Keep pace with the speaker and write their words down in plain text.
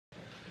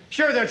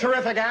Sure, they're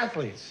terrific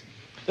athletes.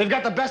 They've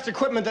got the best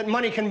equipment that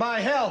money can buy.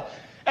 Hell,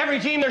 every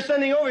team they're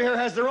sending over here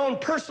has their own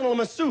personal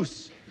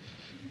masseuse.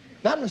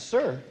 Not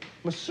masseur,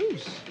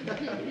 masseuse.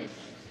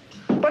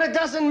 But it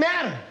doesn't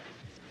matter.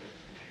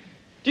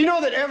 Do you know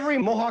that every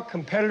Mohawk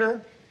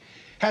competitor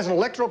has an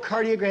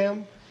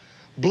electrocardiogram,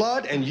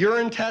 blood and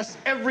urine tests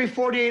every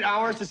 48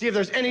 hours to see if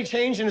there's any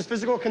change in his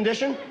physical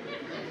condition?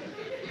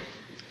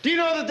 Do you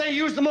know that they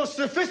use the most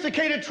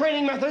sophisticated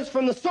training methods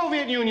from the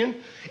Soviet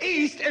Union,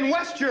 East and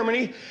West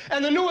Germany,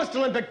 and the newest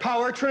Olympic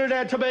power,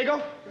 Trinidad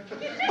Tobago?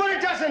 But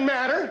it doesn't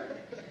matter.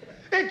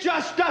 It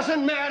just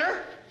doesn't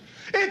matter.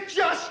 It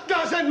just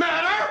doesn't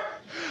matter.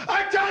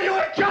 I tell you,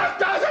 it just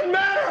doesn't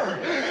matter.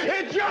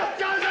 It just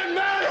doesn't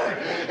matter.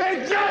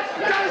 It just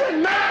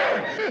doesn't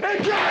matter.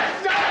 It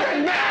just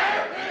doesn't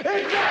matter.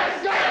 It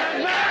just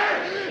doesn't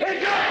matter.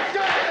 It just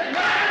doesn't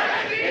matter.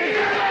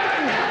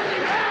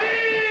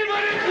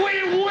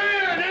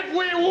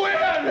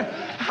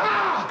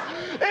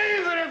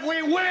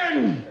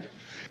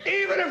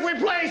 Even if we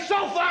play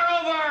so far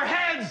over our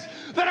heads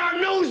that our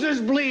noses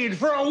bleed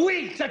for a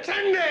week to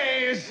 10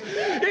 days,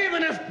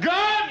 even if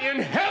God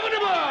in heaven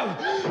above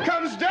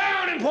comes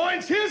down and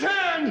points his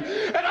hand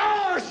at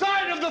our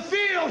side of the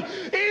field,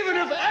 even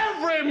if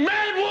every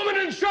man, woman,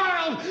 and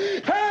child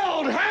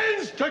held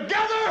hands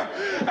together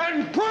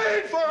and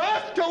prayed for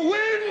us to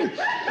win,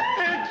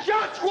 it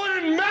just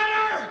wouldn't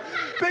matter,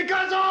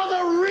 because all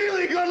the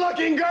really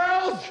good-looking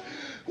girls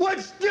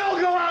would still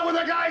go out with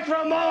the guys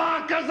from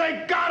Mohawk because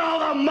they got all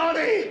the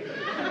money.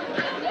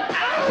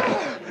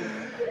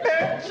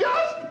 It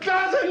just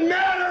doesn't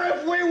matter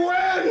if we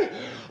win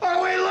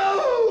or we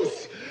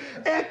lose.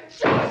 It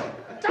just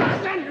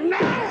doesn't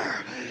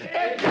matter.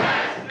 It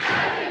just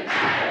doesn't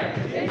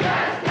matter. It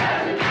just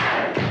doesn't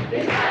matter.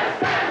 It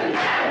just doesn't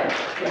matter.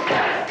 It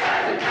just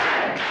doesn't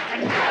matter.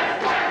 It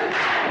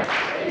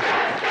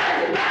just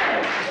doesn't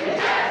matter. It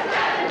just doesn't matter.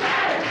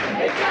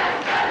 It just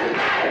doesn't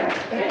matter. It just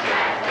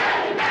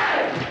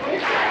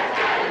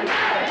doesn't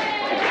matter. It just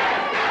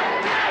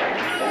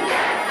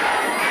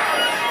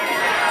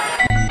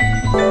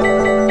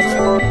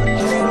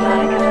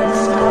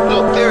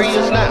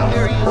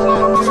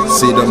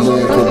see the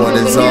moon for what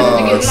it's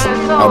ours.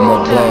 I'm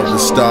above the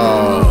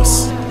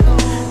stars.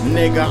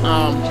 Nigga,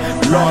 I'm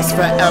lost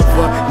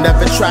forever.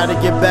 Never try to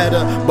get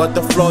better, but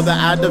the flow that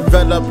I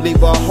develop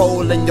leave a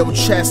hole in your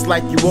chest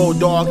like you old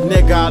dog.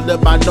 Nigga, I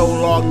live by no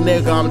log.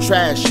 Nigga, I'm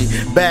trashy.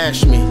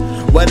 Bash me,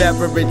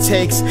 whatever it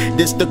takes.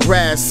 This the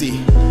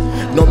grassy.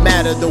 No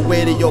matter the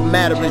weight of your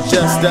matter, it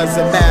just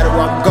doesn't matter.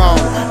 I'm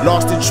gone,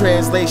 lost in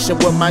translation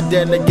with my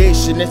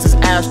delegation. This is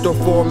astral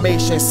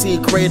formation. See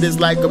craters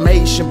like I'm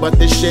Haitian, but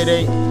this shit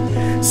ain't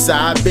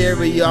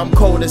Siberia. I'm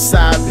cold as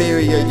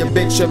Siberia. Your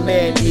bitch a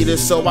man eater,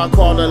 so I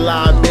call her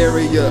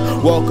Liberia.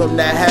 Welcome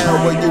to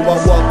hell, where you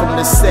are welcome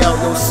to sell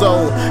your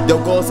soul.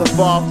 Your goals are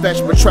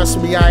far-fetched, but trust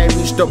me, I ain't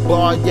reached the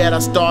bar yet. I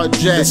start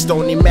jet.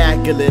 Stone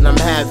immaculate, I'm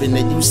having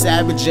it. You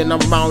savage and I'm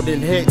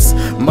rounding hits.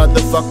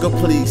 Motherfucker,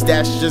 please,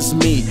 that's just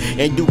me.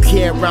 And you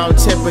can't round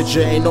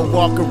temperature, ain't no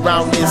walk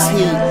around this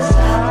heat.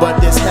 But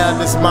this hell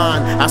is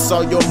mine. I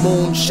saw your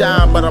moon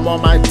shine, but I'm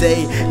on my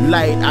day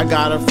light. I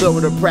gotta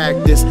flow to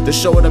practice to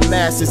show the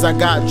masses I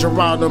got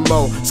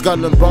Geronimo.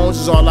 Skull and bones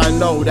is all I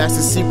know. That's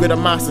the secret of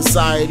my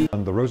society.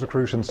 And the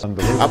Rosicrucians and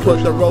the I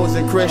put the rose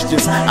in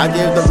Christians. I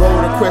give the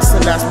road to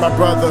Christian, that's my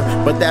brother.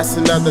 But that's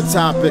another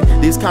topic.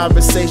 These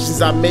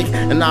conversations I make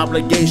an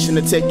obligation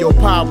to take your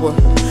power.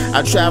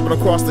 I travel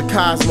across the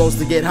cosmos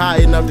to get high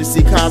enough to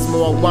see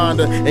Cosmo I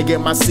wander and get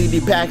my CD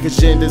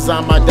packaging,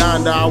 design my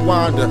Donda I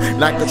wander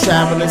like a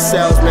traveling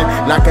salesman,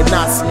 like a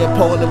Nazi in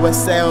Poland with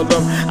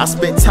seldom. I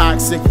spit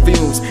toxic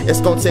fumes.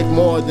 It's gonna take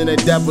more than a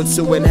devil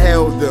to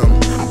inhale them.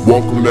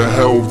 Welcome to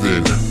hell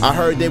then. I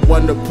heard they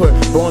want to put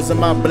bones in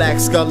my black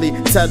scully.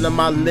 Tell them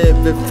I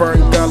live in Fern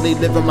Gully,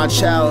 living my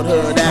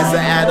childhood as an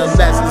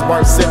adolescent.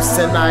 Bart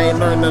Simpson, I ain't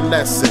learned a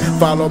lesson.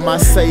 Follow my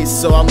say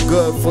so, I'm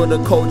good for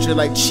the culture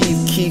like Chief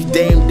Keef,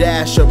 Dame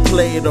Dash, or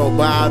Plato.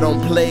 But I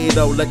don't play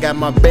though, look at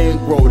my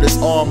bankroll. This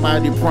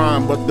almighty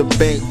prime, but the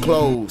bank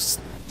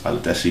closed. I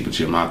let that seep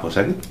into your mind for a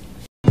second.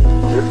 This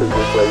is the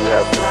way you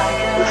have to,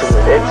 this is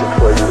the exit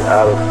for you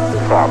out of the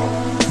problem.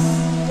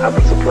 I've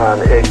been supplying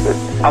the exit,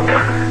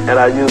 and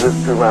I use it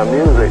through my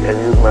music, and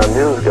use my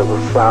music as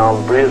a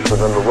sound bridge for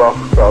them to walk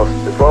across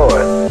the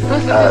void.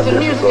 Listen to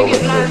music to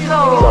get my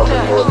soul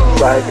something more than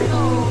psychic,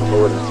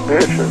 more than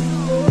spiritual.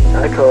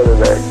 I call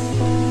it a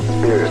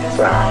spirit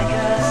sound.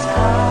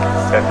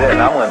 That's it,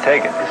 and I'm going to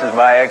take it. This is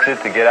my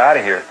exit to get out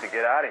of here.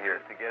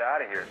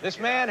 This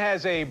man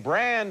has a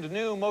brand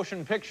new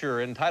motion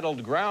picture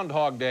entitled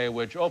Groundhog Day,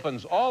 which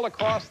opens all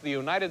across the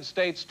United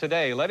States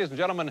today. Ladies and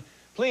gentlemen,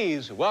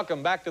 please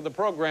welcome back to the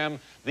program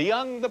the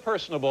young, the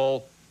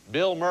personable,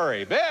 Bill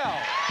Murray. Bill!